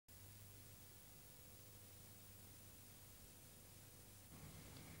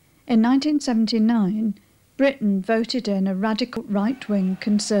In 1979, Britain voted in a radical right-wing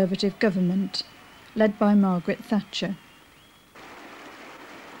Conservative government, led by Margaret Thatcher.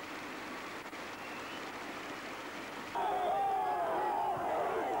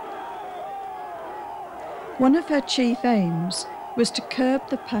 One of her chief aims was to curb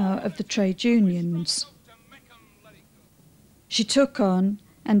the power of the trade unions. She took on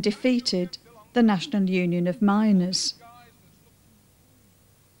and defeated the National Union of Miners.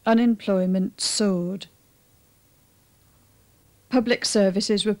 Unemployment soared. Public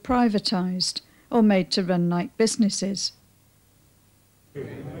services were privatised or made to run like businesses.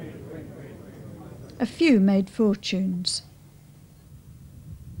 A few made fortunes.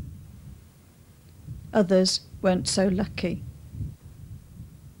 Others weren't so lucky.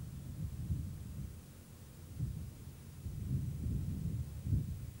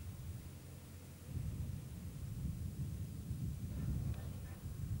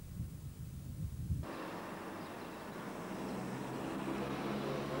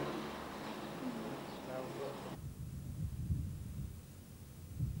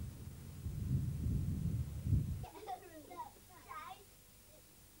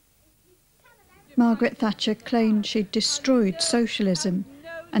 Margaret Thatcher claimed she'd destroyed socialism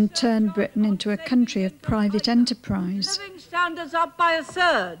and turned Britain into a country of private enterprise. Living standards up by a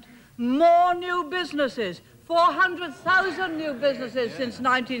third, more new businesses, 400,000 new businesses since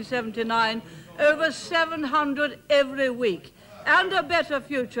 1979, over 700 every week, and a better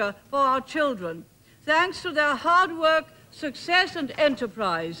future for our children. Thanks to their hard work, success and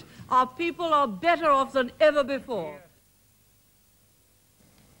enterprise, our people are better off than ever before.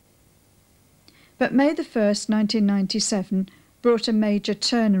 But May 1st, 1997 brought a major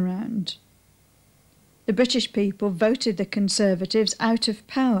turnaround. The British people voted the Conservatives out of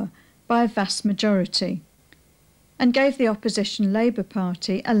power by a vast majority and gave the opposition Labour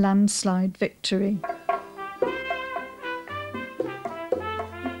Party a landslide victory.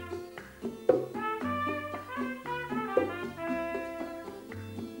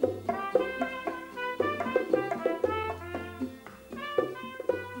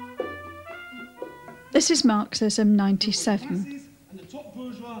 This is Marxism 97.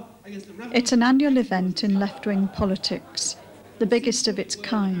 It's an annual event in left-wing politics, the biggest of its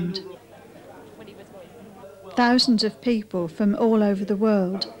kind. Thousands of people from all over the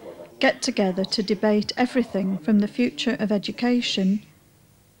world get together to debate everything from the future of education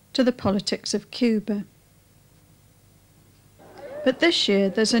to the politics of Cuba. But this year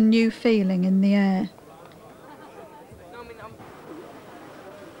there's a new feeling in the air.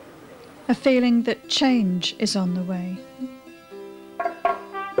 A feeling that change is on the way.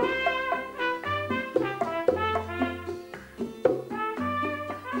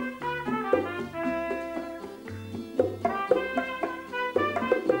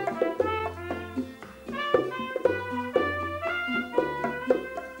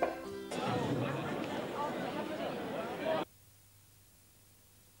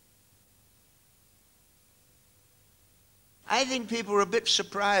 I think people were a bit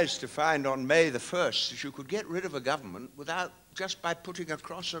surprised to find on May the 1st that you could get rid of a government without just by putting a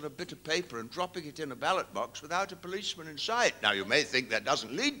cross on a bit of paper and dropping it in a ballot box without a policeman in sight. Now, you may think that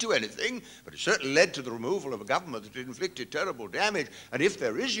doesn't lead to anything, but it certainly led to the removal of a government that inflicted terrible damage. And if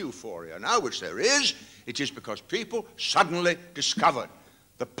there is euphoria now, which there is, it is because people suddenly discovered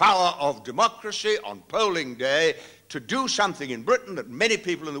the power of democracy on polling day to do something in Britain that many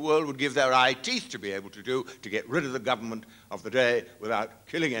people in the world would give their eye teeth to be able to do, to get rid of the government of the day without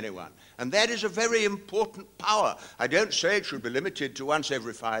killing anyone. And that is a very important power. I don't say it should be limited to once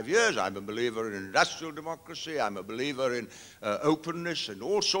every 5 years. I'm a believer in industrial democracy. I'm a believer in openness and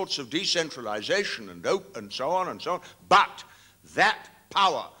all sorts of decentralization and so on and so on. But that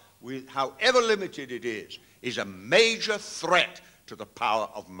power, however limited it is a major threat to the power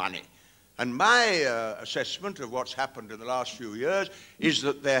of money. And my assessment of what's happened in the last few years is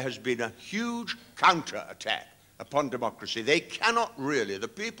that there has been a huge counter-attack upon democracy. They cannot really, the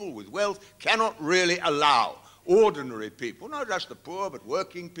people with wealth cannot really allow ordinary people, not just the poor, but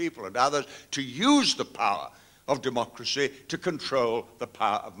working people and others, to use the power of democracy to control the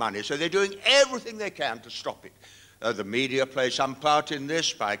power of money. So they're doing everything they can to stop it. The media play some part in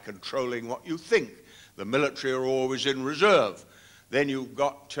this by controlling what you think. The military are always in reserve. Then you've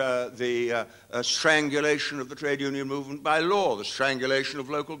got the strangulation of the trade union movement by law, the strangulation of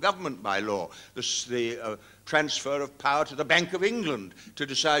local government by law, the transfer of power to the Bank of England to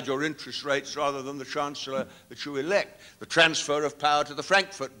decide your interest rates rather than the Chancellor that you elect, the transfer of power to the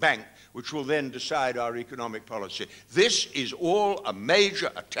Frankfurt Bank, which will then decide our economic policy. This is all a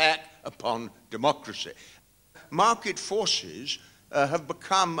major attack upon democracy. Market forces have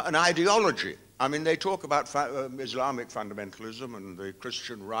become an ideology. I mean, they talk about Islamic fundamentalism and the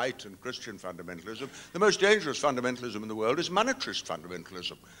Christian right and Christian fundamentalism. The most dangerous fundamentalism in the world is monetarist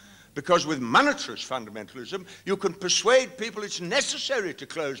fundamentalism. Because with monetarist fundamentalism, you can persuade people it's necessary to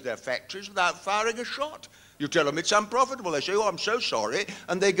close their factories without firing a shot. You tell them it's unprofitable. They say, oh, I'm so sorry,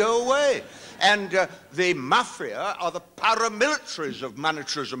 and they go away. And the mafia are the paramilitaries of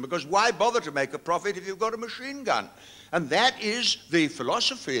monetarism, because why bother to make a profit if you've got a machine gun? And that is the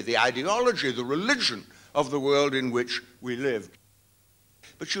philosophy, the ideology, the religion of the world in which we live.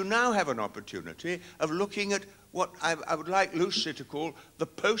 But you now have an opportunity of looking at what I would like Lucy to call the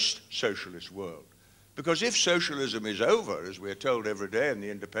post-socialist world. Because if socialism is over, as we're told every day in The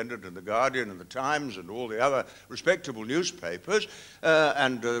Independent and The Guardian and The Times and all the other respectable newspapers,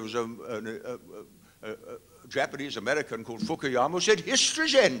 and there was a Japanese-American called Fukuyama who said,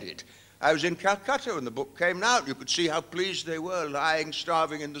 history's ended. I was in Calcutta when the book came out. You could see how pleased they were, lying,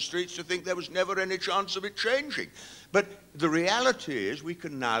 starving in the streets, to think there was never any chance of it changing. But the reality is we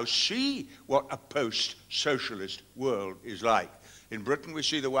can now see what a post-socialist world is like. In Britain, we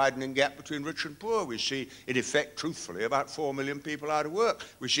see the widening gap between rich and poor. We see, in effect, truthfully, about 4 million people out of work.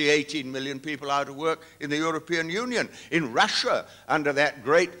 We see 18 million people out of work in the European Union. In Russia, under that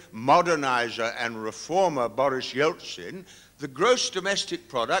great modernizer and reformer Boris Yeltsin, the gross domestic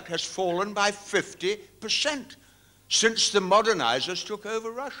product has fallen by 50% since the modernizers took over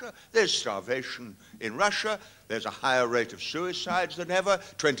Russia. There's starvation in Russia. There's a higher rate of suicides than ever.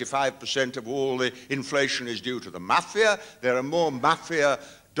 25% of all the inflation is due to the mafia. There are more mafia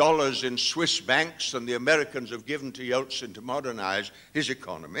dollars in Swiss banks than the Americans have given to Yeltsin to modernize his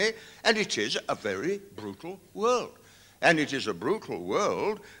economy. And it is a very brutal world. And it is a brutal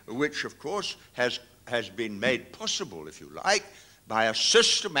world which, of course, has been made possible, if you like, by a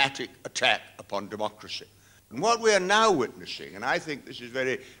systematic attack upon democracy. And what we are now witnessing, and I think this is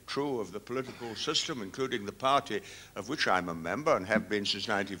very true of the political system, including the party of which I'm a member and have been since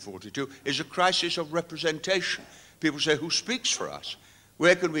 1942, is a crisis of representation. People say, who speaks for us?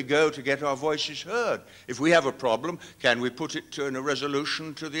 Where can we go to get our voices heard? If we have a problem, can we put it in a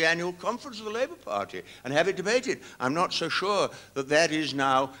resolution to the annual conference of the Labour Party and have it debated? I'm not so sure that that is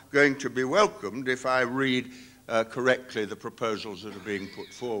now going to be welcomed if I read correctly the proposals that are being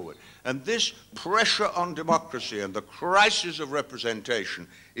put forward. And this pressure on democracy and the crisis of representation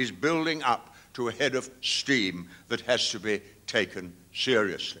is building up to a head of steam that has to be taken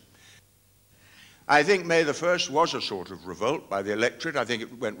seriously. I think May the 1st was a sort of revolt by the electorate. I think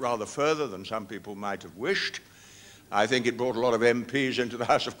it went rather further than some people might have wished. I think it brought a lot of MPs into the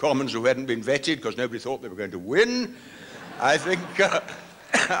House of Commons who hadn't been vetted because nobody thought they were going to win. I think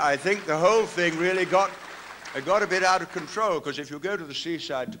the whole thing really got a bit out of control, because if you go to the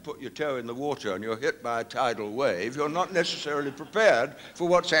seaside to put your toe in the water and you're hit by a tidal wave, you're not necessarily prepared for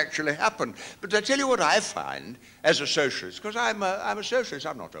what's actually happened. But I tell you what I find as a socialist, because I'm a socialist,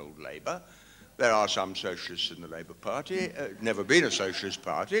 I'm not old Labour. There are some socialists in the Labour Party, never been a socialist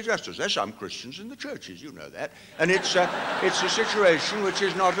party, just as there's some Christians in the churches, you know that. And it's a situation which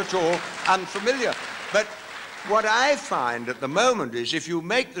is not at all unfamiliar. But what I find at the moment is if you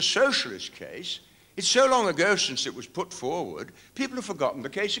make the socialist case, it's so long ago since it was put forward, people have forgotten the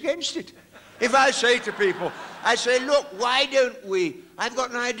case against it. If I say to people, I say, look, why don't we, I've got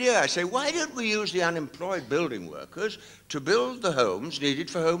an idea, I say, why don't we use the unemployed building workers to build the homes needed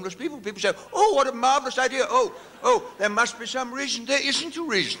for homeless people? People say, oh, what a marvellous idea. Oh, there must be some reason. There isn't a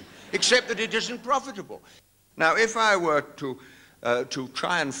reason, except that it isn't profitable. Now, if I were to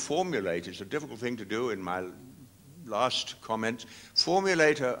try and formulate, it's a difficult thing to do in my last comment,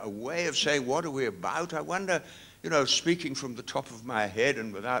 formulate a way of saying what are we about, I wonder, speaking from the top of my head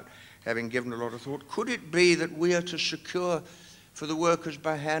and without having given a lot of thought, could it be that we are to secure for the workers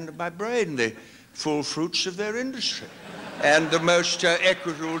by hand and by brain the full fruits of their industry and the most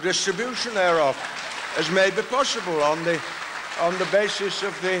equitable distribution thereof as may be possible on the basis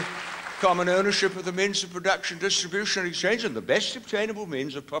of the common ownership of the means of production, distribution and exchange, and the best obtainable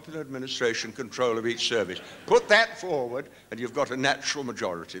means of popular administration control of each service. Put that forward and you've got a natural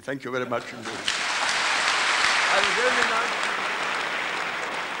majority. Thank you very much indeed.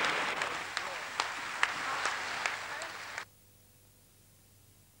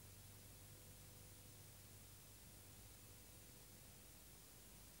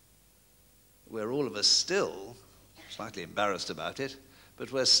 We're all of us still slightly embarrassed about it,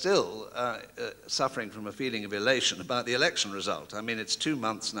 but we're still suffering from a feeling of elation about the election result. I mean, it's 2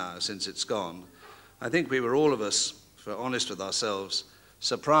 months now since it's gone. I think we were all of us, if we're honest with ourselves,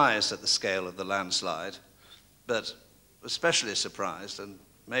 surprised at the scale of the landslide, but especially surprised and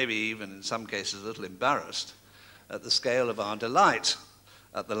maybe even in some cases a little embarrassed at the scale of our delight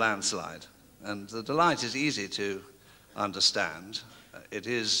at the landslide. And the delight is easy to understand.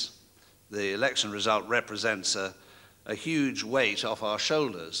 The election result represents a huge weight off our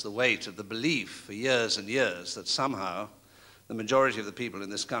shoulders, the weight of the belief for years and years that somehow the majority of the people in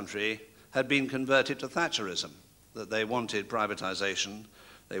this country had been converted to Thatcherism, that they wanted privatization,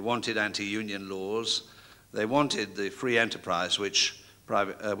 they wanted anti-union laws, they wanted the free enterprise which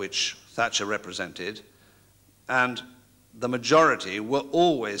Thatcher represented, and the majority were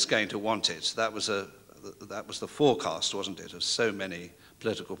always going to want it. That was the forecast, wasn't it, of so many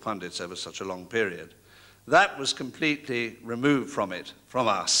political pundits over such a long period. That was completely removed from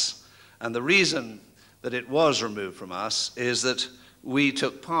us. And the reason that it was removed from us is that we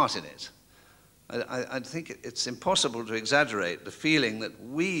took part in it. I think it's impossible to exaggerate the feeling that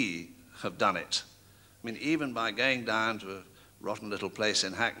we have done it. I mean, even by going down to a rotten little place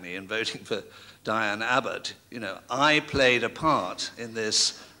in Hackney and voting for Diane Abbott, I played a part in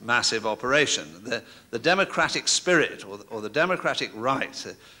this massive operation. The democratic spirit or the democratic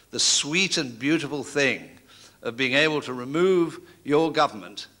right, the sweet and beautiful thing of being able to remove your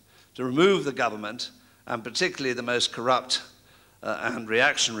government, to remove the government, and particularly the most corrupt and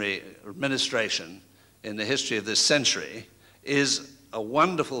reactionary administration in the history of this century, is a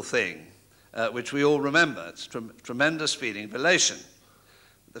wonderful thing which we all remember. It's a tremendous feeling of elation.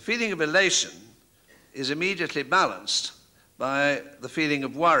 The feeling of elation is immediately balanced by the feeling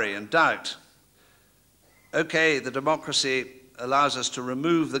of worry and doubt. Okay, the democracy allows us to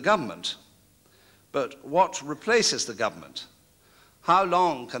remove the government, but what replaces the government? How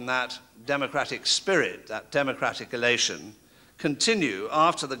long can that democratic spirit, that democratic elation, continue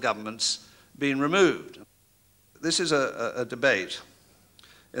after the government's been removed? This is a debate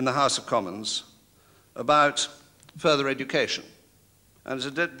in the House of Commons about further education. And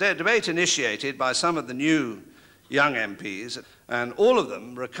it's a debate initiated by some of the new young MPs, and all of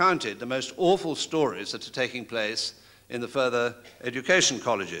them recounted the most awful stories that are taking place in the further education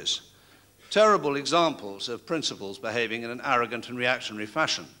colleges. Terrible examples of principals behaving in an arrogant and reactionary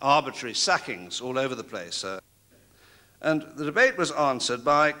fashion, arbitrary sackings all over the place. And the debate was answered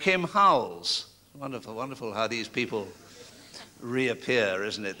by Kim Howells. Wonderful, wonderful how these people reappear,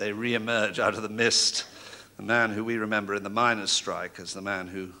 isn't it? They re-emerge out of the mist. The man who we remember in the miners' strike as the man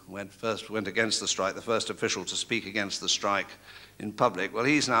who first went against the strike, the first official to speak against the strike in public. Well,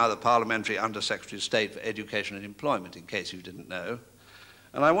 he's now the Parliamentary Under-Secretary of State for Education and Employment, in case you didn't know.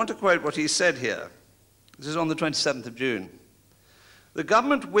 And I want to quote what he said here. This is on the 27th of June. The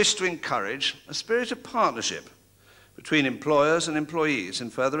government wished to encourage a spirit of partnership between employers and employees in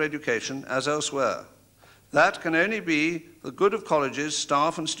further education as elsewhere. That can only be the good of colleges,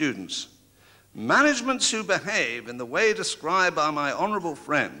 staff and students. Managements who behave in the way described by my honourable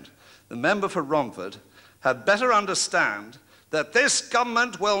friend, the member for Romford, had better understand that this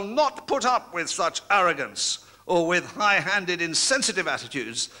government will not put up with such arrogance or with high-handed, insensitive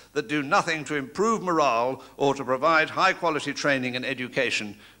attitudes that do nothing to improve morale or to provide high-quality training and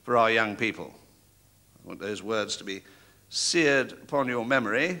education for our young people. I want those words to be seared upon your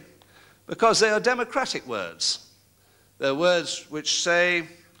memory because they are democratic words. They're words which say,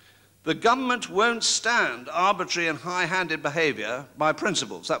 the government won't stand arbitrary and high-handed behaviour by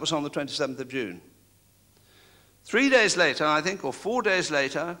principles. That was on the 27th of June. 3 days later, I think, or 4 days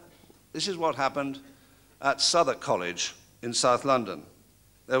later, this is what happened at Southwark College in South London.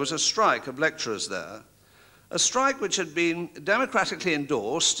 There was a strike of lecturers there, a strike which had been democratically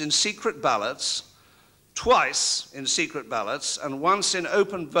endorsed in secret ballots, twice in secret ballots, and once in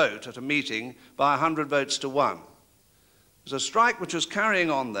open vote at a meeting by 100 votes to 1. It was a strike which was carrying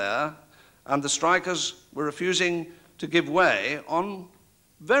on there, and the strikers were refusing to give way on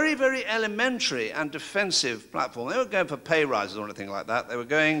very, very elementary and defensive platform. They weren't going for pay rises or anything like that. They were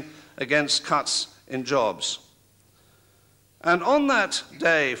going against cuts in jobs. And on that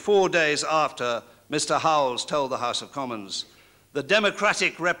day, 4 days after Mr. Howells told the House of Commons, the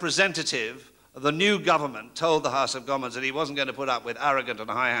democratic representative of the new government told the House of Commons that he wasn't going to put up with arrogant and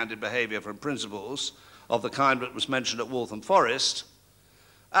high-handed behaviour from principals of the kind that was mentioned at Waltham Forest.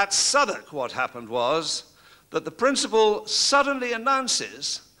 At Southwark, what happened was that the principal suddenly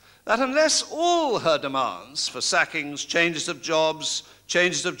announces that unless all her demands for sackings, changes of jobs,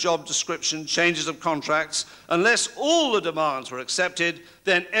 changes of job description, changes of contracts, unless all the demands were accepted,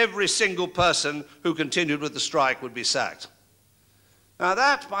 then every single person who continued with the strike would be sacked. Now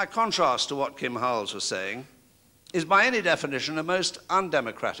that, by contrast to what Kim Howells was saying, is by any definition a most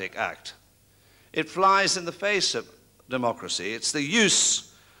undemocratic act. It flies in the face of democracy. It's the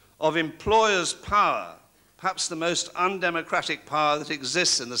use of employers' power, perhaps the most undemocratic power that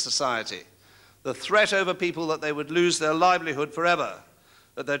exists in the society. the threat over people that they would lose their livelihood forever,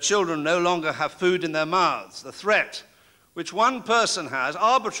 that their children no longer have food in their mouths, the threat which one person has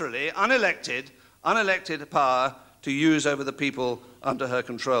arbitrarily, unelected power to use over the people under her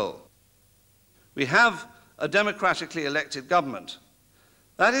control. We have a democratically elected government.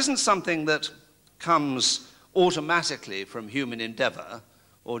 That isn't something that comes automatically from human endeavor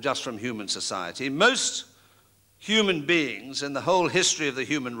or just from human society. Most human beings in the whole history of the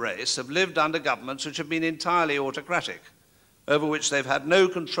human race have lived under governments which have been entirely autocratic, over which they've had no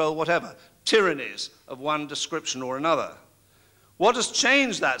control whatever, tyrannies of one description or another. What has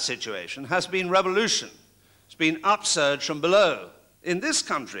changed that situation has been revolution. It's been upsurge from below. In this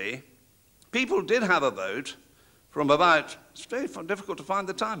country, people did have a vote from about, it's very difficult to find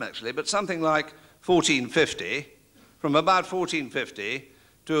the time actually, but something like 1450, from about 1450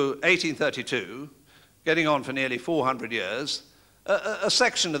 to 1832, getting on for nearly 400 years, a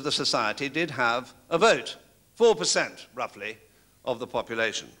section of the society did have a vote. 4%, roughly, of the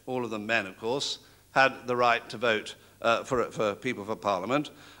population. All of them men, of course, had the right to vote for people for Parliament.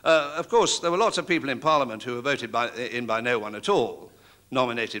 Of course, there were lots of people in Parliament who were voted in by no one at all,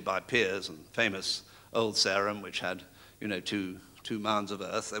 nominated by peers, and famous old Sarum, which had, you know, two mounds of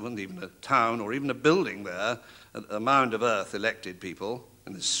earth. There wasn't even a town or even a building there. A mound of earth elected people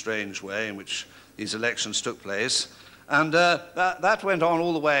in this strange way in which these elections took place. And that went on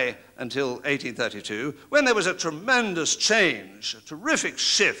all the way until 1832, when there was a tremendous change, a terrific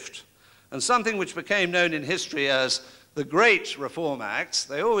shift, and something which became known in history as the Great Reform Acts.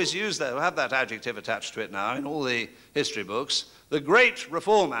 They always have that adjective attached to it now in all the history books. The Great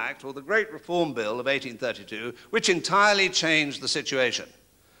Reform Act, or the Great Reform Bill of 1832, which entirely changed the situation.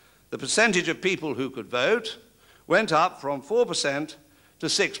 The percentage of people who could vote went up from 4% to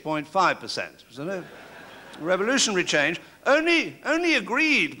 6.5%. It was a revolutionary change, only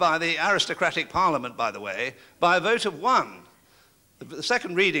agreed by the aristocratic Parliament, by the way, by a vote of one. The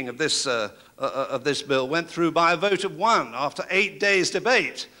second reading of this bill went through by a vote of one after 8 days'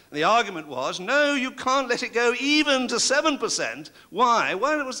 debate. The argument was, no, you can't let it go even to 7%. Why?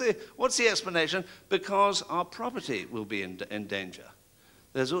 What's the explanation? Because our property will be in danger.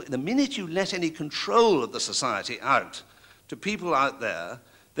 The minute you let any control of the society out to people out there,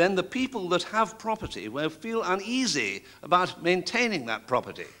 then the people that have property will feel uneasy about maintaining that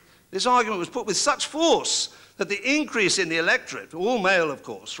property. This argument was put with such force that the increase in the electorate, all male of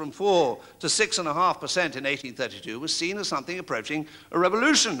course, from 4 to 6.5% in 1832 was seen as something approaching a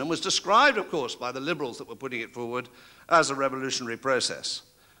revolution, and was described, of course, by the liberals that were putting it forward as a revolutionary process.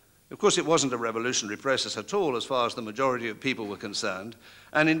 Of course, it wasn't a revolutionary process at all as far as the majority of people were concerned,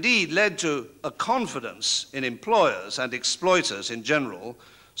 and indeed led to a confidence in employers and exploiters in general,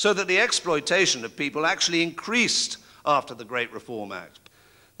 so that the exploitation of people actually increased after the Great Reform Act.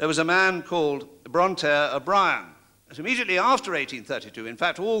 There was a man called Bronte O'Brien. Immediately after 1832, in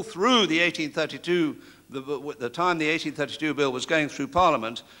fact, all through the 1832, the time the 1832 bill was going through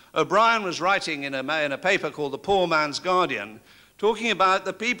Parliament, O'Brien was writing in a paper called The Poor Man's Guardian, talking about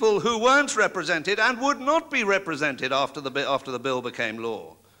the people who weren't represented and would not be represented after the bill became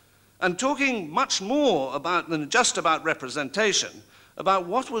law, and talking much more than just about representation, about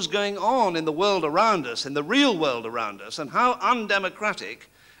what was going on in the world around us, in the real world around us, and how undemocratic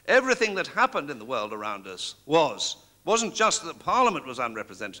everything that happened in the world around us was. It wasn't just that Parliament was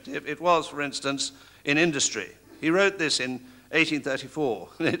unrepresentative, it was, for instance, in industry. He wrote this in 1834,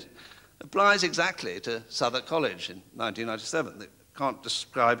 and it applies exactly to Southwark College in 1997. They can't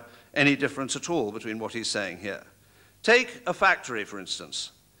describe any difference at all between what he's saying here. Take a factory, for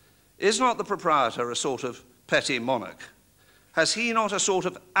instance. Is not the proprietor a sort of petty monarch? Has he not a sort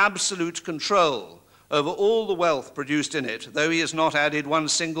of absolute control over all the wealth produced in it, though he has not added one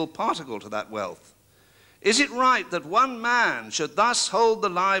single particle to that wealth? Is it right that one man should thus hold the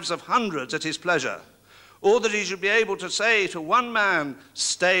lives of hundreds at his pleasure, or that he should be able to say to one man,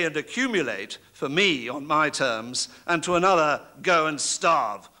 stay and accumulate for me on my terms, and to another, go and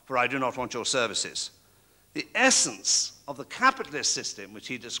starve, for I do not want your services? The essence of the capitalist system which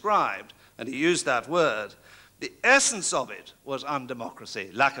he described, and he used that word, the essence of it was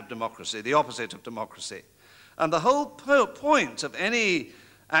undemocracy, lack of democracy, the opposite of democracy. And the whole point of any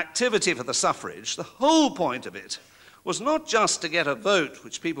activity for the suffrage, the whole point of it, was not just to get a vote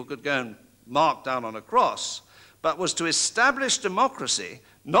which people could go and mark down on a cross, but was to establish democracy,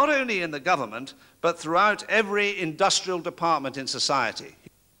 not only in the government, but throughout every industrial department in society.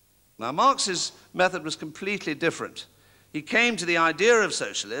 Now, Marx's method was completely different. He came to the idea of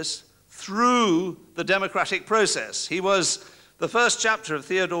socialists through the democratic process. The first chapter of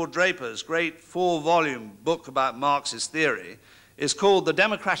Theodore Draper's great 4-volume book about Marx's theory is called The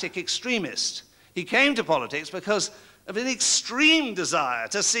Democratic Extremist. He came to politics because of an extreme desire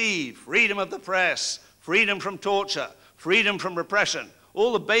to see freedom of the press, freedom from torture, freedom from repression,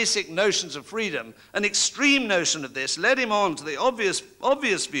 all the basic notions of freedom. An extreme notion of this led him on to the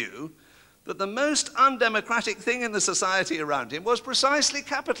obvious view that the most undemocratic thing in the society around him was precisely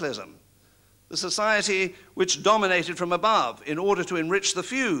capitalism, the society which dominated from above in order to enrich the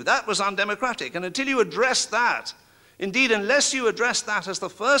few. That was undemocratic. And until you address that, indeed, unless you address that as the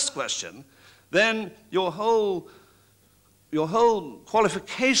first question, then your whole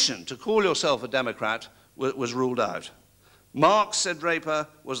qualification to call yourself a Democrat was ruled out. Marx, said Draper,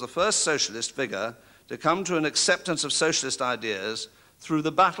 was the first socialist figure to come to an acceptance of socialist ideas through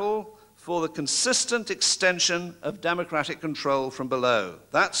the battle for the consistent extension of democratic control from below.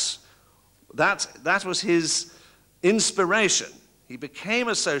 That was his inspiration. He became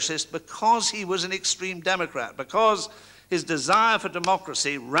a socialist because he was an extreme Democrat, because his desire for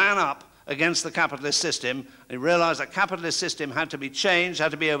democracy ran up against the capitalist system, and he realized that capitalist system had to be changed,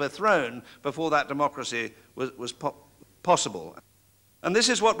 had to be overthrown before that democracy was possible. And this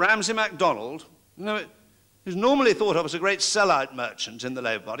is what Ramsay MacDonald, who's normally thought of as a great sellout merchant in the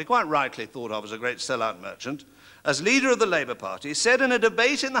Labour Party, quite rightly thought of as a great sellout merchant, as leader of the Labour Party, said in a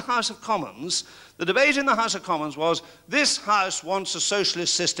debate in the House of Commons, the debate in the House of Commons was, this House wants a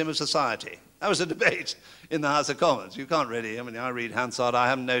socialist system of society. That was a debate in the House of Commons. You can't really, I read Hansard, I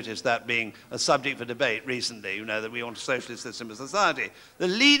haven't noticed that being a subject for debate recently, that we want a socialist system of society. The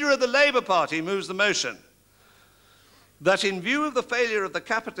leader of the Labour Party moves the motion that in view of the failure of the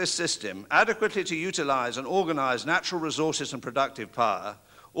capitalist system adequately to utilize and organize natural resources and productive power,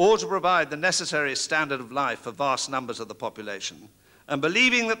 or to provide the necessary standard of life for vast numbers of the population, and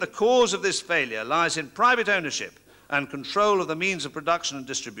believing that the cause of this failure lies in private ownership and control of the means of production and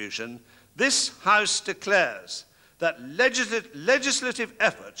distribution, this House declares that legislative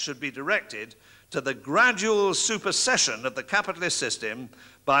efforts should be directed to the gradual supersession of the capitalist system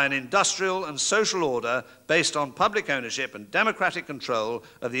by an industrial and social order based on public ownership and democratic control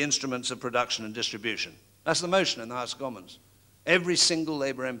of the instruments of production and distribution. That's the motion in the House of Commons. Every single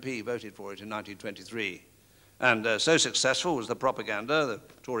Labour MP voted for it in 1923. And so successful was the propaganda, the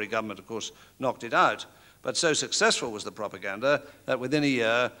Tory government, of course, knocked it out, but so successful was the propaganda that within a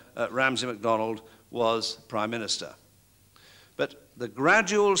year, Ramsay MacDonald was Prime Minister. But the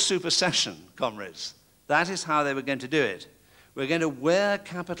gradual supersession, comrades, that is how they were going to do it. We're going to wear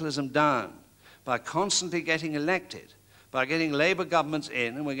capitalism down by constantly getting elected, by getting Labour governments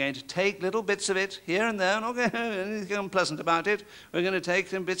in, and we're going to take little bits of it here and there, not going to have anything unpleasant about it. We're going to take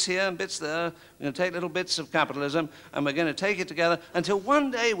some bits here and bits there. We're going to take little bits of capitalism, and we're going to take it together until one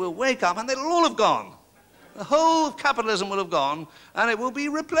day we'll wake up and they'll all have gone. The whole of capitalism will have gone, and it will be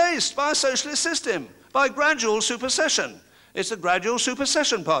replaced by a socialist system, by gradual supersession. It's the gradual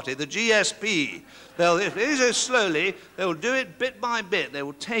supersession party, the GSP. If they do slowly, they will do it bit by bit. They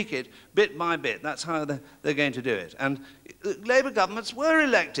will take it bit by bit. That's how they're going to do it. And Labour governments were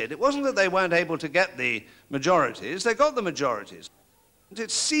elected. It wasn't that they weren't able to get the majorities. They got the majorities. It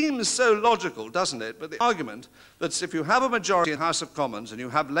seems so logical, doesn't it? But the argument that if you have a majority in the House of Commons and you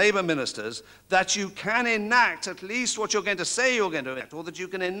have Labour ministers, that you can enact at least what you're going to say you're going to enact, or that you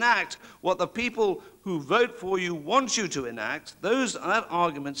can enact what the people who vote for you want you to enact, that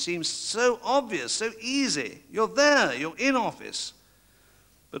argument seems so obvious, so easy. You're there, you're in office.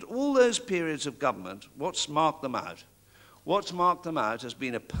 But all those periods of government, what's marked them out? What's marked them out has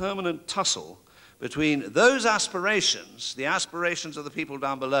been a permanent tussle between those aspirations, the aspirations of the people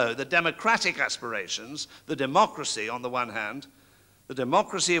down below, the democratic aspirations, the democracy on the one hand, the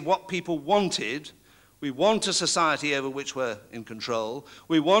democracy of what people wanted. We want a society over which we're in control.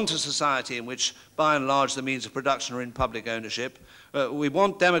 We want a society in which, by and large, the means of production are in public ownership. We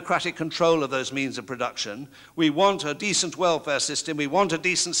want democratic control of those means of production. We want a decent welfare system. We want a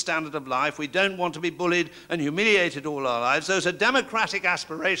decent standard of life. We don't want to be bullied and humiliated all our lives. Those are democratic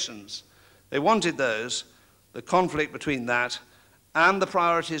aspirations. They wanted those, the conflict between that and the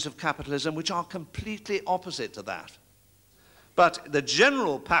priorities of capitalism, which are completely opposite to that. But the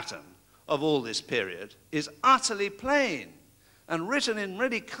general pattern of all this period is utterly plain and written in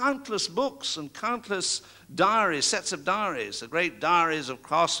really countless books and countless diaries, sets of diaries, the great diaries of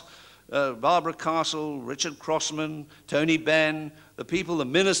Barbara Castle, Richard Crossman, Tony Benn, the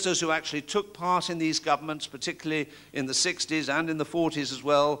ministers who actually took part in these governments, particularly in the 60s and in the 40s as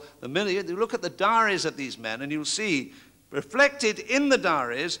well. You look at the diaries of these men and you'll see reflected in the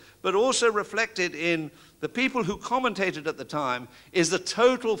diaries, but also reflected in the people who commentated at the time, is the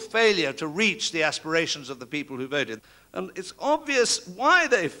total failure to reach the aspirations of the people who voted. And it's obvious why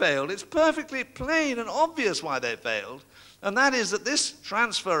they failed. It's perfectly plain and obvious why they failed. And that is that this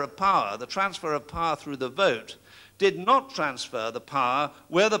transfer of power, the transfer of power through the vote, did not transfer the power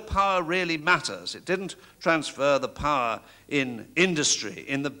where the power really matters. It didn't transfer the power in industry,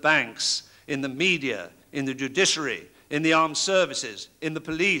 in the banks, in the media, in the judiciary, in the armed services, in the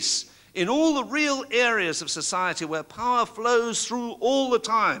police, in all the real areas of society where power flows through all the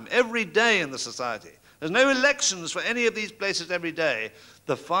time, every day in the society. There's no elections for any of these places every day.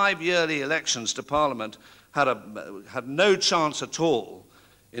 The 5 yearly elections to Parliament had no chance at all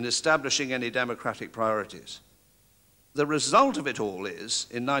in establishing any democratic priorities. The result of it all is,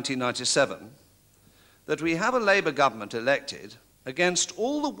 in 1997, that we have a Labour government elected against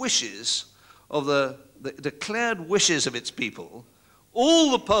all the wishes of the declared wishes of its people.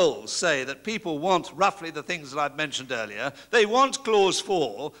 All the polls say that people want roughly the things that I've mentioned earlier. They want Clause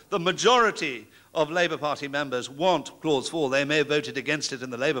 4. The majority of Labour Party members want Clause 4. They may have voted against it in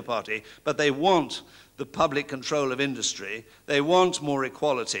the Labour Party, but they want the public control of industry. They want more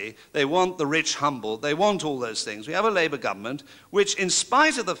equality. They want the rich humbled. They want all those things. We have a Labour government which, in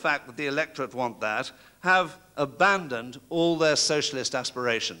spite of the fact that the electorate want that, have abandoned all their socialist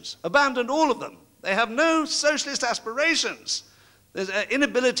aspirations. Abandoned all of them. They have no socialist aspirations. There's an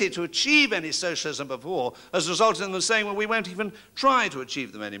inability to achieve any socialism before has resulted in them saying, well, we won't even try to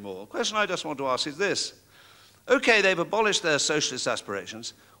achieve them anymore. The question I just want to ask is this. Okay, they've abolished their socialist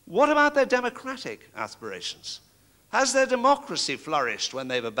aspirations. What about their democratic aspirations? Has their democracy flourished when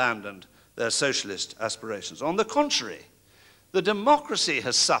they've abandoned their socialist aspirations? On the contrary, the democracy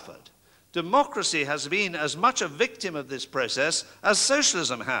has suffered. Democracy has been as much a victim of this process as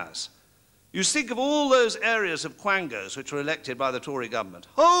socialism has. You think of all those areas of quangos which were elected by the Tory government,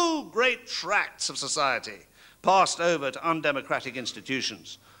 whole great tracts of society passed over to undemocratic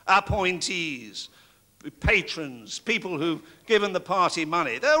institutions, appointees, patrons, people who've given the party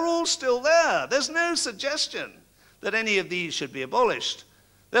money. They're all still there. There's no suggestion that any of these should be abolished.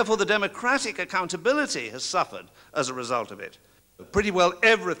 Therefore, the democratic accountability has suffered as a result of it. Pretty well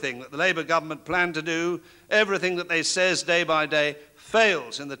everything that the Labour government planned to do, everything that they says day by day,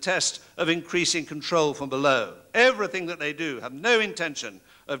 fails in the test of increasing control from below. Everything that they do have no intention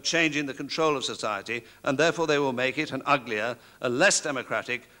of changing the control of society, and therefore they will make it an uglier, a less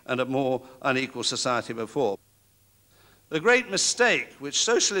democratic, and a more unequal society before. The great mistake which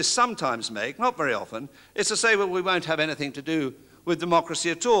socialists sometimes make, not very often, is to say, well, we won't have anything to do with democracy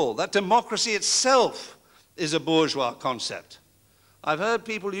at all. That democracy itself is a bourgeois concept. I've heard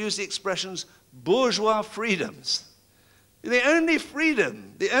people use the expressions bourgeois freedoms. The only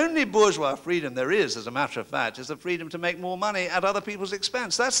freedom, the only bourgeois freedom there is, as a matter of fact, is the freedom to make more money at other people's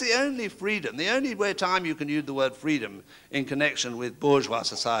expense. That's the only freedom, the only time you can use the word freedom in connection with bourgeois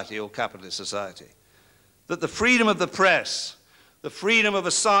society or capitalist society. That the freedom of the press, the freedom of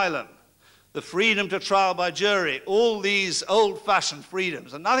asylum, the freedom to trial by jury, all these old-fashioned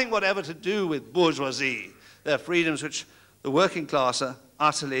freedoms, and nothing whatever to do with bourgeoisie. They're freedoms which the working class are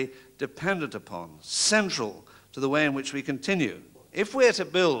utterly dependent upon, central to the way in which we continue. If we're to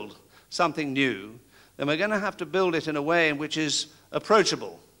build something new, then we're going to have to build it in a way in which is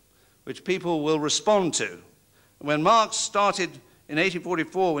approachable, which people will respond to. And when Marx started in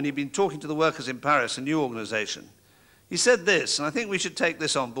 1844, when he'd been talking to the workers in Paris, a new organization, he said this, and I think we should take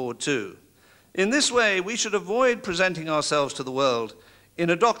this on board too. In this way, we should avoid presenting ourselves to the world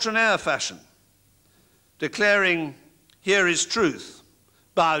in a doctrinaire fashion, declaring, here is truth,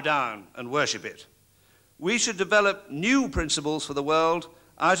 bow down and worship it. We should develop new principles for the world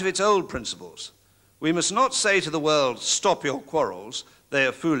out of its old principles. We must not say to the world, stop your quarrels, they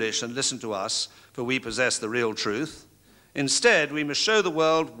are foolish and listen to us, for we possess the real truth. Instead, we must show the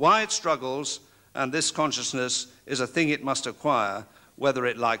world why it struggles, and this consciousness is a thing it must acquire, whether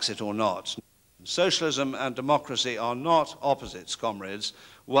it likes it or not. Socialism and democracy are not opposites, comrades.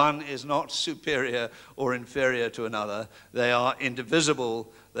 One is not superior or inferior to another. They are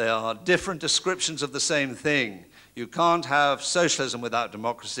indivisible. They are different descriptions of the same thing. You can't have socialism without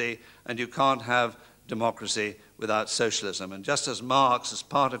democracy, and you can't have democracy without socialism. And just as Marx, as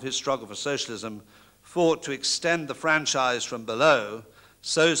part of his struggle for socialism, fought to extend the franchise from below,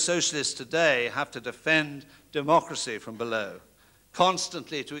 so socialists today have to defend democracy from below,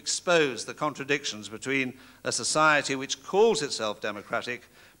 constantly to expose the contradictions between a society which calls itself democratic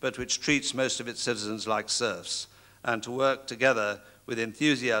but which treats most of its citizens like serfs, and to work together with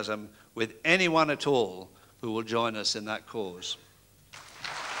enthusiasm with anyone at all who will join us in that cause.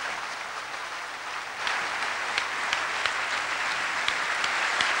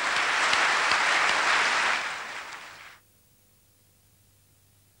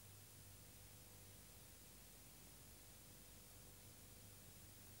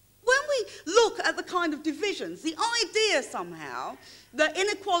 kind of divisions. The idea somehow that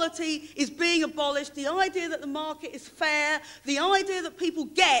inequality is being abolished, the idea that the market is fair, the idea that people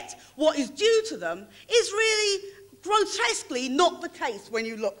get what is due to them is really grotesquely not the case when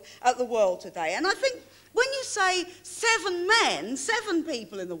you look at the world today. And I think when you say 7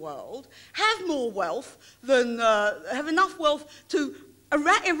 people in the world have more wealth than, have enough wealth to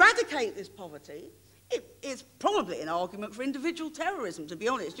eradicate this poverty, it's probably an argument for individual terrorism, to be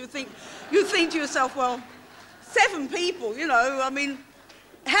honest. You think to yourself, well, 7 people, you know, I mean,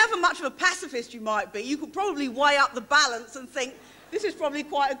 however much of a pacifist you might be, you could probably weigh up the balance and think, this is probably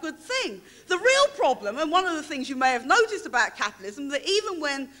quite a good thing. The real problem, and one of the things you may have noticed about capitalism, that even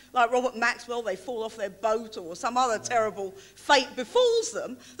when, like Robert Maxwell, they fall off their boat or some other terrible fate befalls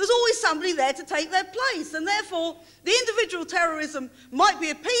them, there's always somebody there to take their place. And therefore, the individual terrorism might be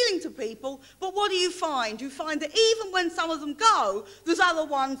appealing to people, but what do you find? You find that even when some of them go, there's other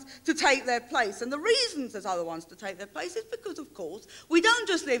ones to take their place. And the reasons there's other ones to take their place is because, of course, we don't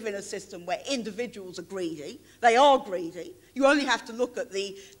just live in a system where individuals are greedy. They are greedy. You only have to look at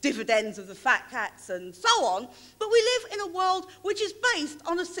the dividends of the fat cats and so on. But we live in a world which is based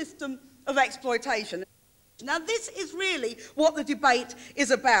on a system of exploitation. Now, this is really what the debate is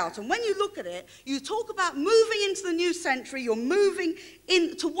about. And when you look at it, you talk about moving into the new century, you're moving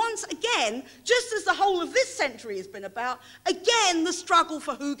into once again, just as the whole of this century has been about, again, the struggle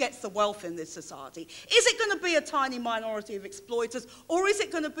for who gets the wealth in this society. Is it going to be a tiny minority of exploiters, or is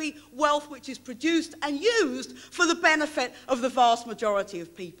it going to be wealth which is produced and used for the benefit of the vast majority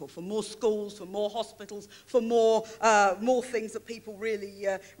of people, for more schools, for more hospitals, for more things that people really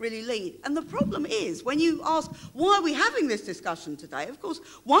need? And the problem is, when you ask, why are we having this discussion today? Of course,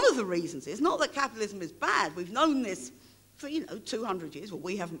 one of the reasons is not that capitalism is bad. We've known this for, 200 years. Well,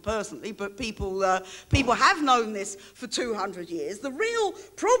 we haven't personally, but people have known this for 200 years. The real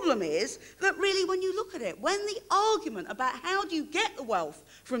problem is that really, when you look at it, when the argument about how do you get the wealth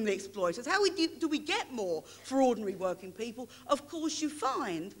from the exploiters, how do we get more for ordinary working people, of course you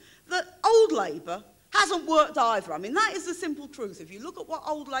find that old Labour hasn't worked either. I mean, that is the simple truth. If you look at what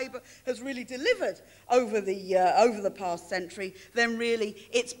old Labour has really delivered over the past century, then really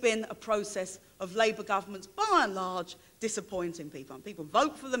it's been a process of Labour governments, by and large, disappointing people. And people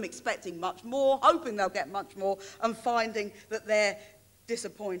vote for them expecting much more, hoping they'll get much more, and finding that they're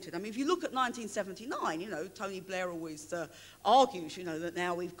disappointed. I mean, if you look at 1979, Tony Blair always argues, that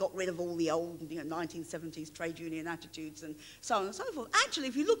now we've got rid of all the old, 1970s trade union attitudes and so on and so forth. Actually,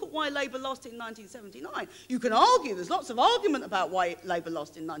 if you look at why Labour lost in 1979, you can argue, there's lots of argument about why Labour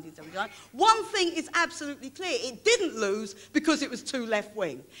lost in 1979. One thing is absolutely clear. It didn't lose because it was too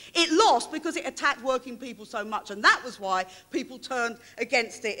left-wing. It lost because it attacked working people so much, and that was why people turned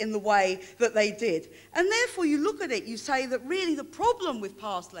against it in the way that they did. And therefore, you look at it, you say that really the problem with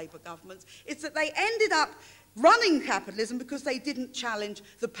past Labour governments is that they ended up running capitalism because they didn't challenge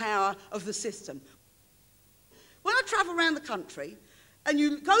the power of the system. When I travel around the country and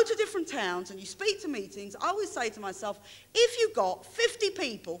you go to different towns and you speak to meetings, I always say to myself, if you got 50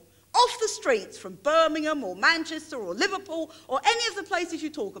 people off the streets from Birmingham or Manchester or Liverpool or any of the places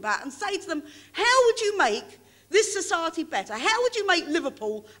you talk about and say to them, how would you make this society better? How would you make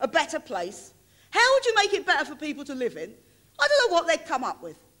Liverpool a better place? How would you make it better for people to live in? I don't know what they'd come up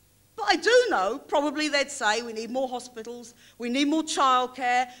with. But I do know, probably they'd say we need more hospitals, we need more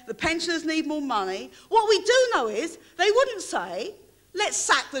childcare, the pensioners need more money. What we do know is they wouldn't say, let's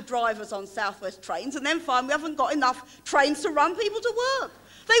sack the drivers on South West trains and then find we haven't got enough trains to run people to work.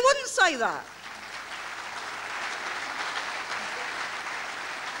 They wouldn't say that.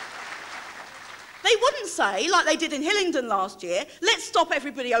 They wouldn't say, like they did in Hillingdon last year, let's stop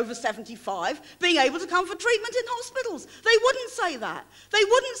everybody over 75 being able to come for treatment in hospitals. They wouldn't say that. They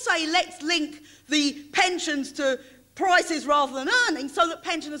wouldn't say, let's link the pensions to prices rather than earnings so that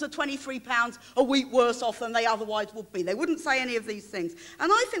pensioners are £23 a week worse off than they otherwise would be. They wouldn't say any of these things.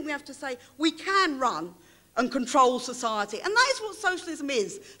 And I think we have to say, we can run and control society. And that is what socialism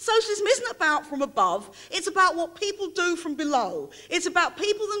is. Socialism isn't about from above, it's about what people do from below. It's about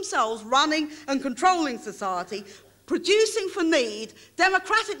people themselves running and controlling society, producing for need,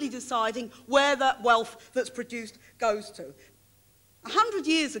 democratically deciding where that wealth that's produced goes to. 100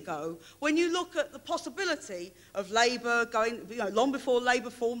 years ago, when you look at the possibility of Labour going, long before Labour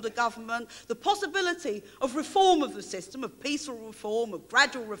formed a government, the possibility of reform of the system, of peaceful reform, of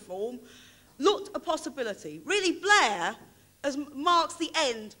gradual reform, looked a possibility. Really, Blair marks the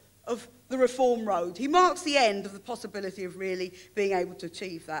end of the reform road. He marks the end of the possibility of really being able to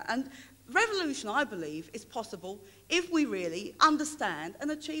achieve that. And revolution, I believe, is possible if we really understand and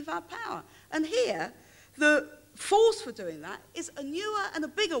achieve our power. And here, the force for doing that is a newer and a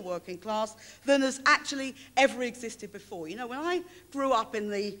bigger working class than has actually ever existed before. You know, when I grew up in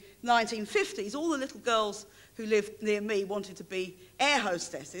the 1950s, all the little girls who lived near me wanted to be air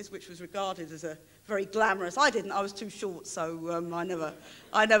hostesses, which was regarded as a very glamorous. I didn't. I was too short, so I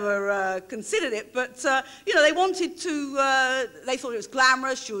never considered it. But you know, they wanted to. They thought it was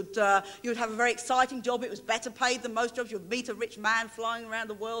glamorous. You would have a very exciting job. It was better paid than most jobs. You'd meet a rich man flying around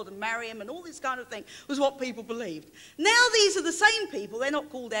the world and marry him, and all this kind of thing was what people believed. Now these are the same people. They're not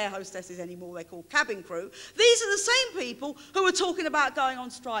called air hostesses anymore. They're called cabin crew. These are the same people who are talking about going on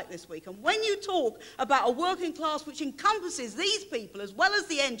strike this week. And when you talk about a working class which encompasses these people as well as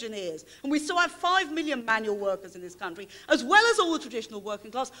the engineers, and we still have 5 million manual workers in this country, as well as all the traditional working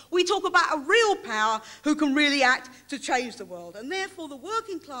class, we talk about a real power who can really act to change the world. And therefore the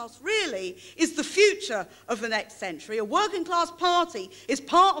working class really is the future of the next century. A working class party is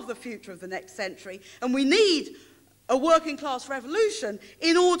part of the future of the next century, and we need a working class revolution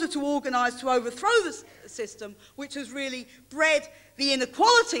in order to organise to overthrow the system which has really bred the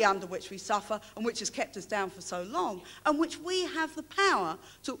inequality under which we suffer and which has kept us down for so long, and which we have the power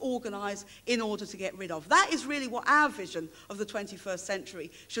to organise in order to get rid of. That is really what our vision of the 21st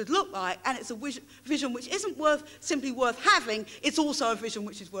century should look like, and it's a vision which isn't simply worth having, it's also a vision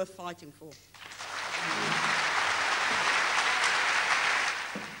which is worth fighting for.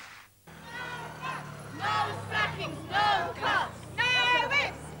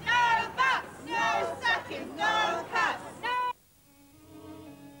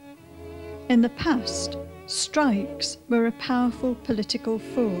 In the past, strikes were a powerful political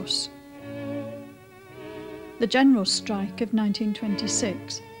force. The general strike of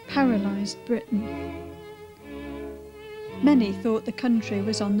 1926 paralysed Britain. Many thought the country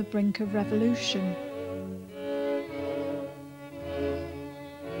was on the brink of revolution.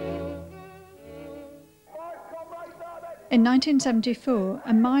 In 1974,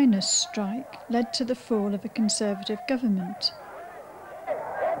 a miners' strike led to the fall of a Conservative government.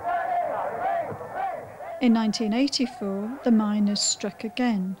 In 1984, the miners struck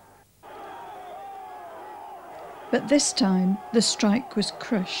again. But this time, the strike was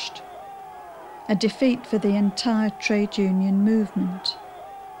crushed, a defeat for the entire trade union movement.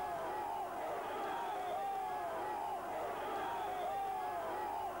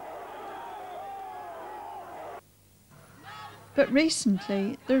 But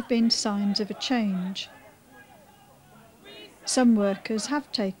recently, there have been signs of a change. Some workers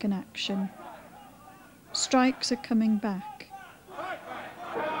have taken action. Strikes are coming back.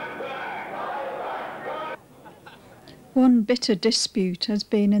 One bitter dispute has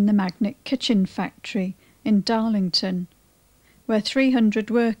been in the Magnet Kitchen factory in Darlington, where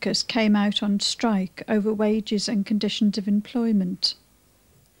 300 workers came out on strike over wages and conditions of employment.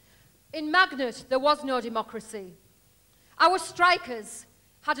 In Magnet, there was no democracy. Our strikers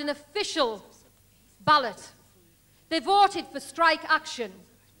had an official ballot. They voted for strike action.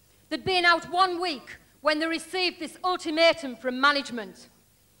 They'd been out 1 week when they received this ultimatum from management.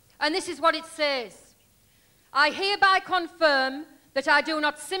 And this is what it says. I hereby confirm that I do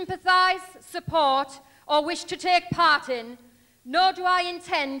not sympathise, support, or wish to take part in, nor do I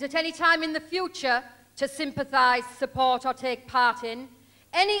intend at any time in the future to sympathise, support, or take part in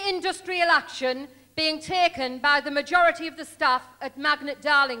any industrial action being taken by the majority of the staff at Magnet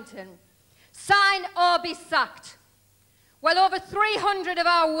Darlington. Sign or be sacked. Well, over 300 of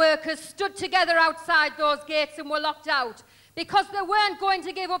our workers stood together outside those gates and were locked out because they weren't going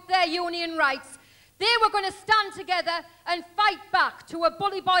to give up their union rights. They were going to stand together and fight back to a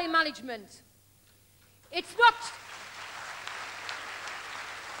bully boy management. It's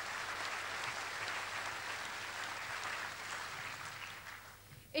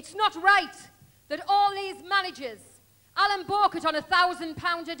not right that all these managers, Alan Bowkett on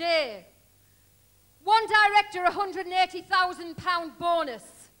 £1,000 a day, one director £180,000 bonus,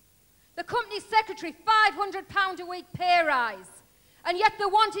 the company secretary £500 a week pay rise, and yet they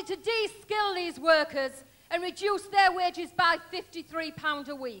wanted to de-skill these workers and reduce their wages by £53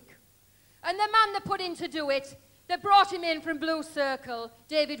 a week. And the man they put in to do it, they brought him in from Blue Circle,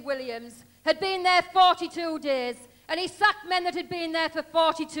 David Williams, had been there 42 days, and he sacked men that had been there for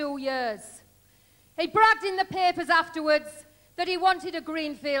 42 years. He bragged in the papers afterwards that he wanted a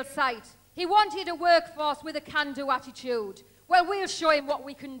greenfield site. He wanted a workforce with a can-do attitude. Well, we'll show him what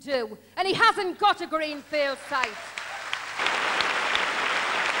we can do. And he hasn't got a greenfield site.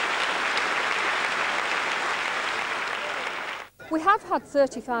 We have had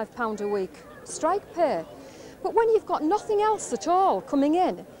 £35 a week strike pay. But when you've got nothing else at all coming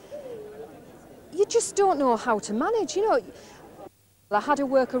in, you just don't know how to manage, you know. I had a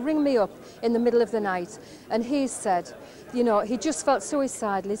worker ring me up in the middle of the night and he said, you know, he just felt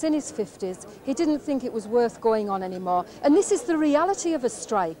suicidal, he's in his 50s, he didn't think it was worth going on anymore. And this is the reality of a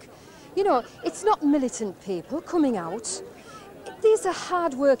strike. You know, it's not militant people coming out. These are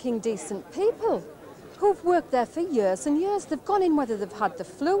hard-working, decent people who've worked there for years and years. They've gone in whether they've had the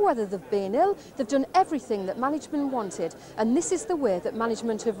flu, whether they've been ill. They've done everything that management wanted. And this is the way that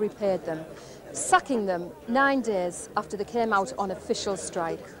management have repaid them, sacking them 9 days after they came out on official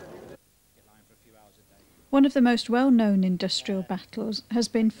strike. One of the most well-known industrial battles has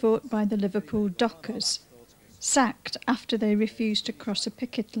been fought by the Liverpool dockers, sacked after they refused to cross a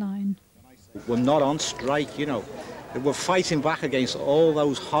picket line. We're not on strike, you know. We're fighting back against all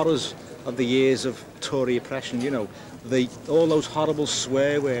those horrors of the years of Tory oppression, you know. All those horrible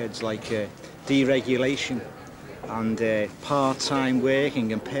swear words like deregulation and part-time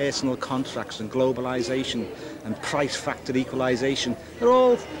working and personal contracts and globalisation and price factor equalisation. They're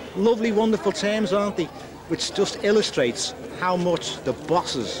all lovely, wonderful terms, aren't they? Which just illustrates how much the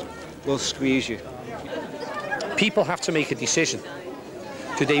bosses will squeeze you. People have to make a decision.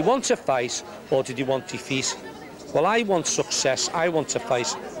 Do they want to fight or do they want defeat? Well, I want success, I want to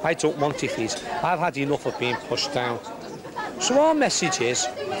fight, I don't want defeat. I've had enough of being pushed down. So our message is,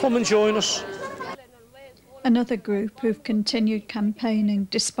 come and join us. Another group who've continued campaigning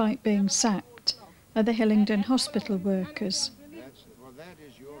despite being sacked are the Hillingdon hospital workers.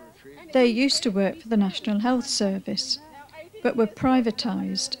 They used to work for the National Health Service, but were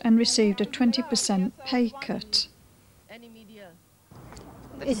privatised and received a 20% pay cut.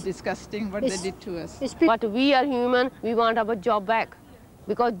 It's disgusting what they did to us. But we are human, we want our job back.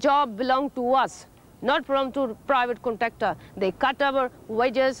 Because job belongs to us, not from to private contractor. They cut our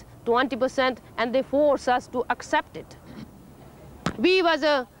wages 20% and they force us to accept it. We was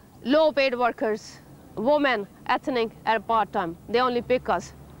a low-paid workers, women, ethnic, and part-time. They only pick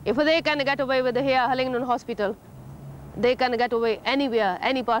us. If they can get away with the here Hillingdon Hospital, they can get away anywhere,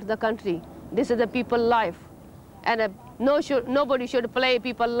 any part of the country. This is the people's life. And nobody should play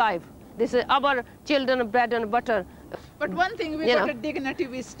people's life. This is our children, bread and butter. But one thing, we got a dignity,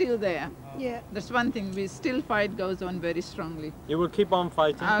 we're still there. Yeah. That's one thing, we still fight goes on very strongly. You will keep on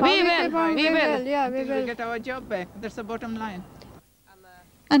fighting? We will, yeah, we will get our job back. That's the bottom line.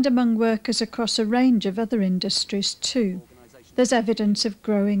 And among workers across a range of other industries too, there's evidence of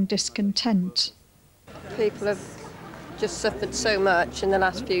growing discontent. People have just suffered so much in the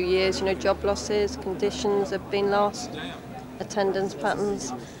last few years, you know, job losses, conditions have been lost, attendance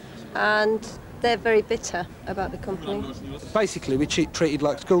patterns, and they're very bitter about the company. Basically, we're treated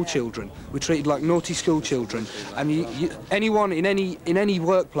like school children. We're treated like naughty school children. And anyone in any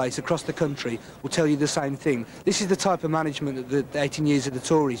workplace across the country will tell you the same thing. This is the type of management that the 18 years of the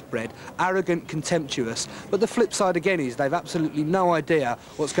Tories bred. Arrogant, contemptuous. But the flip side again is they've absolutely no idea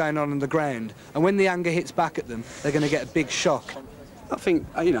what's going on the ground. And when the anger hits back at them, they're going to get a big shock. I think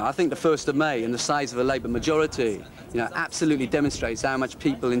the 1st of May and the size of a Labour majority, absolutely demonstrates how much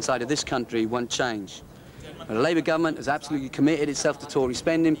people inside of this country want change. The Labour government has absolutely committed itself to Tory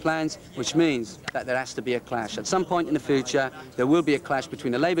spending plans, which means that there has to be a clash. At some point in the future, there will be a clash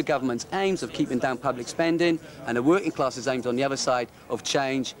between the Labour government's aims of keeping down public spending and the working class's aims on the other side of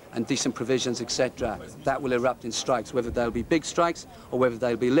change and decent provisions, etc. That will erupt in strikes. Whether they'll be big strikes or whether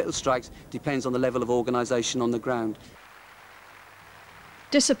they'll be little strikes depends on the level of organisation on the ground.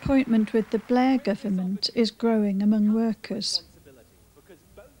 Disappointment with the Blair government is growing among workers.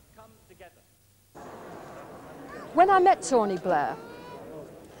 When I met Tony Blair,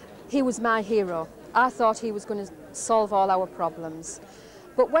 he was my hero. I thought he was going to solve all our problems.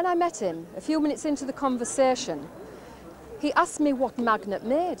 But when I met him, a few minutes into the conversation, he asked me what Magnet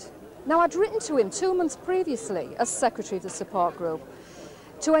made. Now, I'd written to him 2 months previously as secretary of the support group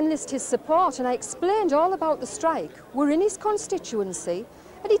to enlist his support, and I explained all about the strike. We're in his constituency,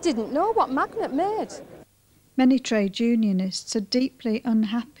 and he didn't know what Magnet made. Many trade unionists are deeply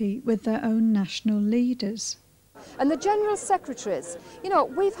unhappy with their own national leaders. And the general secretaries,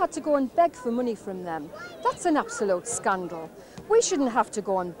 we've had to go and beg for money from them. That's an absolute scandal. We shouldn't have to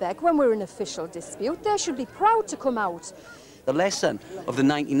go and beg when we're in official dispute. They should be proud to come out. The lesson of the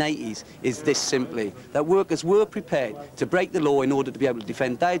 1980s is this simply, that workers were prepared to break the law in order to be able to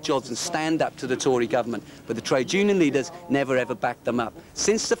defend their jobs and stand up to the Tory government, but the trade union leaders never ever backed them up.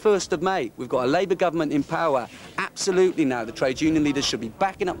 Since the 1st of May, we've got a Labour government in power. Absolutely now, the trade union leaders should be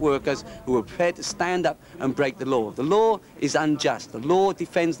backing up workers who are prepared to stand up and break the law. The law is unjust. The law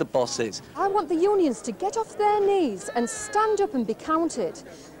defends the bosses. I want the unions to get off their knees and stand up and be counted.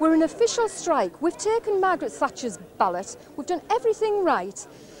 We're in official strike. We've taken Margaret Thatcher's ballot. We've done everything right,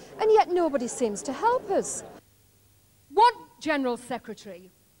 and yet nobody seems to help us. What General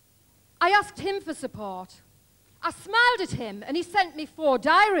Secretary. I asked him for support. I smiled at him and he sent me 4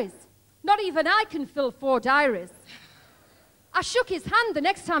 diaries. Not even I can fill 4 diaries. I shook his hand the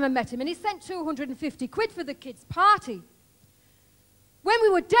next time I met him and he sent 250 quid for the kids' party. When we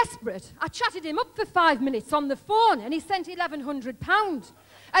were desperate, I chatted him up for 5 minutes on the phone and he sent £1,100.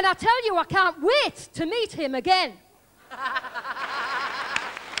 And I tell you, I can't wait to meet him again.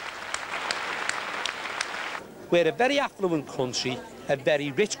 We're a very affluent country, a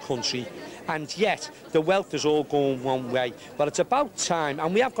very rich country, and yet the wealth is all going one way. Well, it's about time,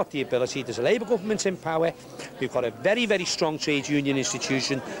 and we have got the ability. There's a Labour government in power. We've got a very, very strong trade union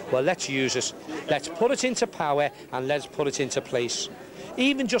institution. Well, let's use it. Let's put it into power and let's put it into place.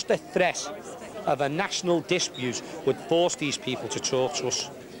 Even just the threat of a national dispute would force these people to talk to us.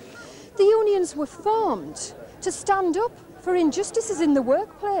 The unions were formed to stand up for injustices in the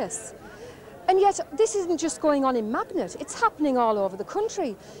workplace. And yet, this isn't just going on in Magnet, it's happening all over the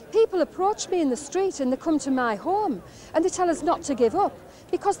country. People approach me in the street and they come to my home and they tell us not to give up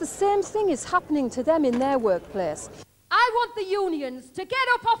because the same thing is happening to them in their workplace. I want the unions to get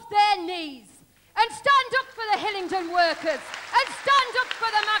up off their knees and stand up for the Hillingdon workers and stand up for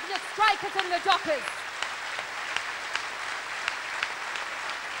the Magnet strikers and the dockers.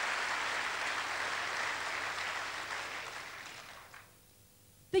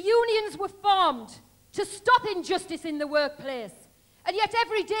 The unions were formed to stop injustice in the workplace. And yet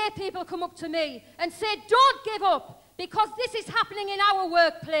every day people come up to me and say, don't give up, because this is happening in our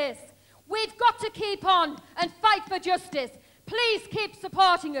workplace. We've got to keep on and fight for justice. Please keep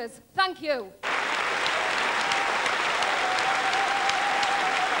supporting us. Thank you.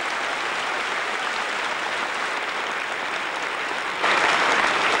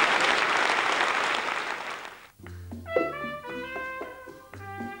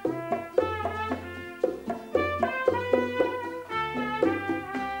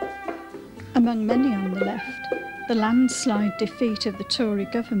 Among many on the left, the landslide defeat of the Tory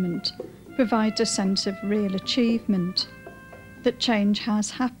government provides a sense of real achievement, that change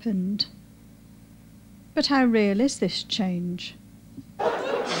has happened. But how real is this change?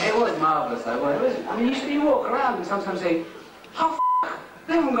 It was marvellous though, wasn't it? I mean, you walk around and sometimes think, oh,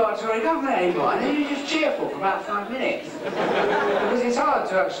 they haven't got a Tory government anymore, and then you're just cheerful for about 5 minutes. Because it's hard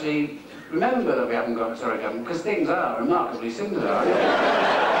to actually remember that we haven't got a Tory government, because things are remarkably similar.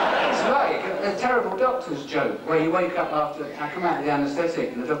 It's like a terrible doctor's joke, where you wake up after, I come out of the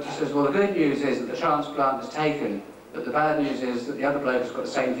anaesthetic, and the doctor says, well, the good news is that the transplant is taken, but the bad news is that the other bloke has got the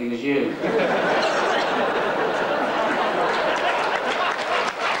same thing as you.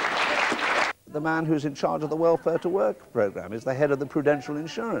 The man who's in charge of the Welfare to Work programme is the head of the Prudential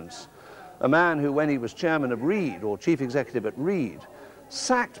Insurance. A man who, when he was chairman of Reed, or chief executive at Reed,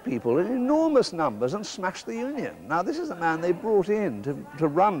 sacked people in enormous numbers and smashed the union. Now, this is a man they brought in to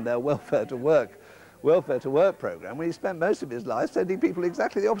run their Welfare to Work programme, when he spent most of his life sending people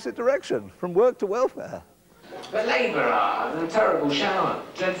exactly the opposite direction, from work to welfare. But Labour are a terrible shower,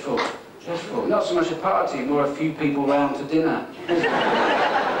 dreadful, dreadful. Not so much a party, more a few people round to dinner.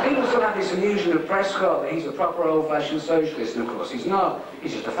 People still have this illusion of Prescott that he's a proper old-fashioned socialist, and of course he's not.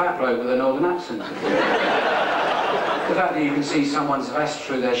 He's just a fat bloke with a northern accent. The fact that you can see someone's vest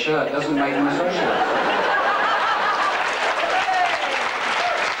through their shirt doesn't make them a socialist.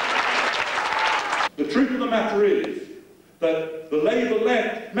 The truth of the matter is that the Labour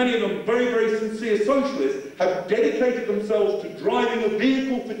left, many of them very, very sincere socialists, have dedicated themselves to driving a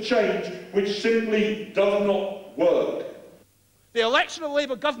vehicle for change which simply does not work. The election of a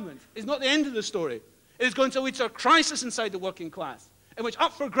Labour government is not the end of the story. It is going to lead to a crisis inside the working class, in which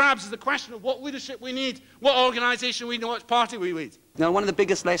up for grabs is the question of what leadership we need, what organisation we need, what party we lead. Now, one of the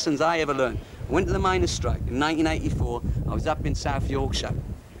biggest lessons I ever learned, I went to the miners' strike in 1984. I was up in South Yorkshire.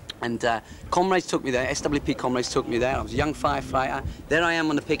 And comrades took me there, SWP comrades took me there. I was a young firefighter. There I am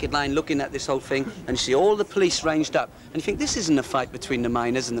on the picket line looking at this whole thing, and you see all the police ranged up. And you think, this isn't a fight between the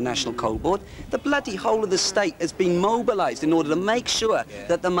miners and the National Coal Board. The bloody whole of the state has been mobilised in order to make sure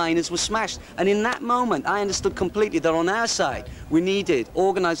that the miners were smashed. And in that moment, I understood completely that on our side, we needed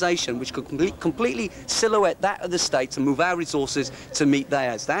organisation which could completely silhouette that of the state to move our resources to meet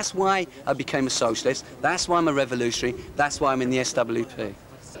theirs. That's why I became a socialist. That's why I'm a revolutionary. That's why I'm in the SWP.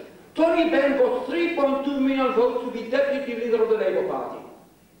 Tony Benn got 3.2 million votes to be deputy leader of the Labour Party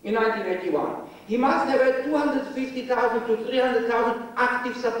in 1981. He must have had 250,000 to 300,000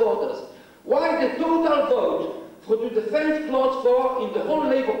 active supporters, while the total vote for the defence clause 4 in the whole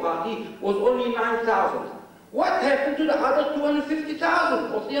Labour Party was only 9,000. What happened to the other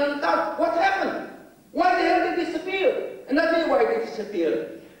 250,000 or 300,000? What happened? Why the hell did they disappear? And I tell you why they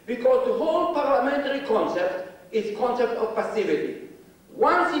disappeared. Because the whole parliamentary concept is concept of passivity.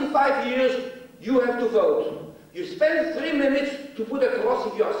 Once in 5 years, you have to vote. You spend 3 minutes to put a cross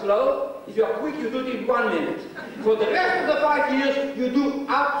if you are slow. If you are quick, you do it in 1 minute. For the rest of the 5 years, you do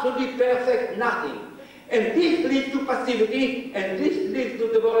absolutely perfect nothing. And this leads to passivity, and this leads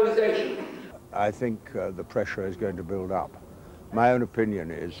to demoralization. I think the pressure is going to build up. My own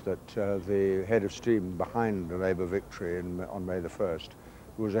opinion is that the head of steam behind the Labour victory on May the 1st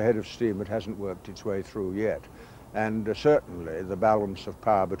was a head of steam that hasn't worked its way through yet. And certainly the balance of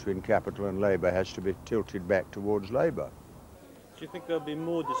power between capital and Labour has to be tilted back towards Labour. Do you think there'll be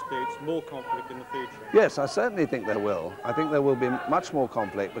more disputes, more conflict in the future? Yes, I certainly think there will. I think there will be much more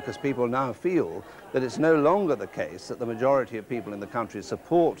conflict because people now feel that it's no longer the case that the majority of people in the country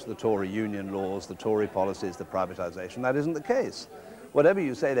support the Tory union laws, the Tory policies, the privatisation. That isn't the case. Whatever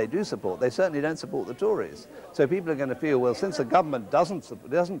you say they do support, they certainly don't support the Tories. So people are going to feel, well, since the government doesn't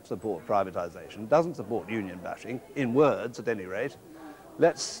support privatisation, doesn't support union bashing, in words at any rate,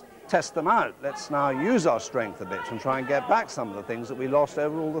 let's test them out. Let's now use our strength a bit and try and get back some of the things that we lost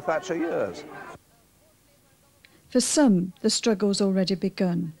over all the Thatcher years. For some, the struggle's already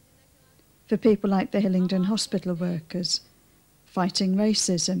begun. For people like the Hillingdon hospital workers, fighting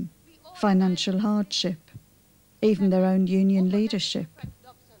racism, financial hardship, even their own union leadership.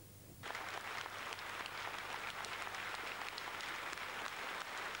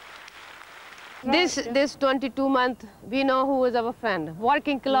 This 22 month, we know who is our friend.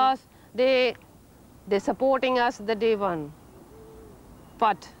 Working class, they're supporting us the day one.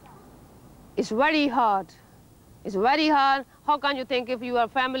 But it's very hard. It's very hard. How can you think if your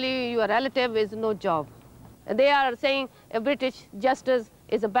family, your relative is no job? And they are saying a British justice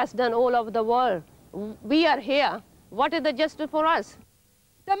is the best done all over the world. We are here. What is the justice for us?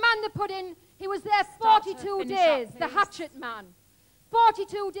 The man that put in, he was there 42 days, the hatchet man.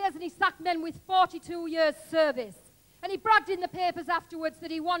 42 days and he sacked men with 42 years service. And he bragged in the papers afterwards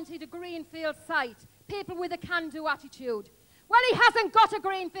that he wanted a greenfield site, people with a can-do attitude. Well, he hasn't got a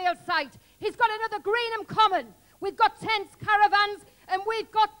greenfield site. He's got another Greenham Common. We've got tents, caravans, and we've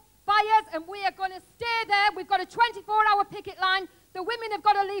got fires, and we are going to stay there. We've got a 24-hour picket line. The women have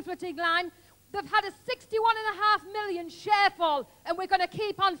got a leafleting line. They've had a 61.5 million share fall, and we're going to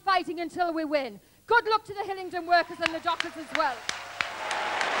keep on fighting until we win. Good luck to the Hillingdon workers and the dockers as well.